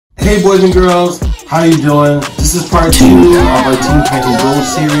Hey boys and girls, how you doing? This is part 2 of our Teen Titans Go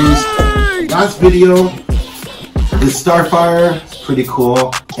series. Last video is Starfire, it's pretty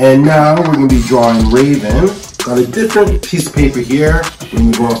cool. And now we're going to be drawing Raven. Got a different piece of paper here. We're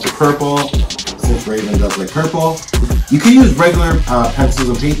going to be going with the purple, since Raven does like purple. You can use regular pencils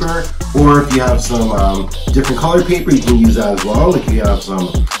and paper, or if you have some different color paper, you can use that as well. Like if you have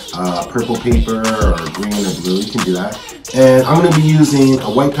some purple paper or green or blue, you can do that. And I'm going to be using a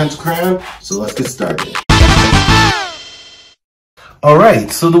white pencil crayon, so let's get started.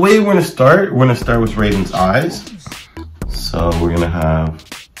 Alright, so the way we're going to start with Raven's eyes. So we're going to have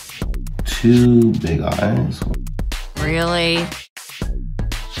 2 big eyes. Really?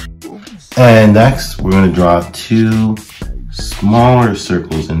 And next, we're going to draw 2 smaller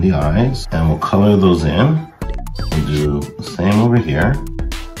circles in the eyes, and we'll color those in. We'll do the same over here.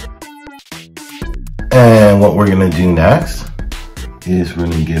 And what we're going to do next is we're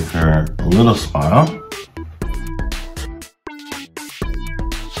going to give her a little smile.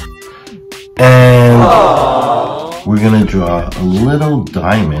 And we're going to draw a little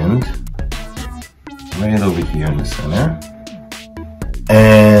diamond right over here in the center.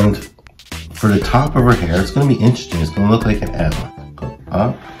 And for the top of her hair, it's going to be interesting. It's going to look like an M. Go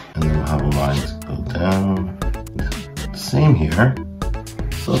up, and then we'll have lines go down. Same here.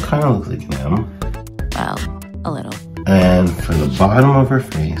 So it kind of looks like an M. Well, a little. And for the bottom of her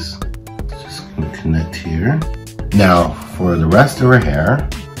face, it's just going to connect here. Now, for the rest of her hair,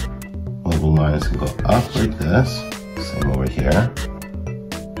 all the lines can go up like this. Same over here.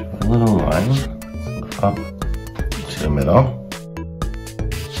 A little line up to the middle.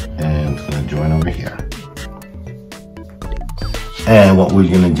 And it's going to join over here. And what we're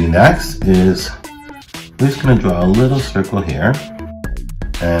going to do next is we're just going to draw a little circle here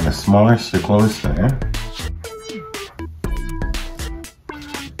and a smaller circle in the center.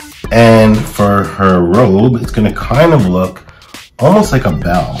 And for her robe, it's going to kind of look almost like a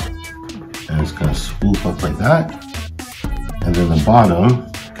bell. And it's going to swoop up like that. And then the bottom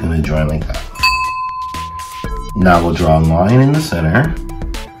is going to join like that. Now we'll draw a line in the center.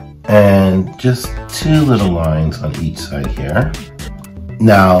 And just 2 little lines on each side here.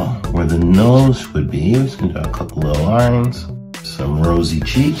 Now, where the nose would be, we're just going to do a couple little lines. Some rosy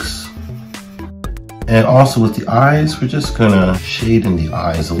cheeks. And also with the eyes, we're just going to shade in the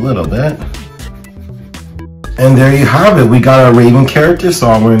eyes a little bit. And there you have it. We got our Raven character. So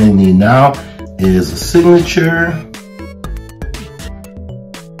all we're going to need now is a signature.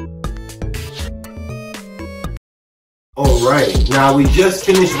 Alright, now we just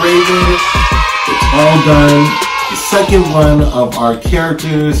finished Raven. It's all done. The second one of our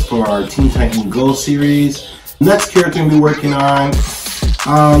characters for our Teen Titans Go series. Next character we'll be working on,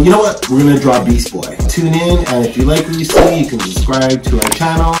 you know what? We're going to draw Beast Boy. Tune in, and if you like what you see, you can subscribe to our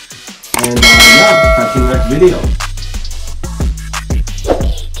channel. And yeah, catch you in the next video.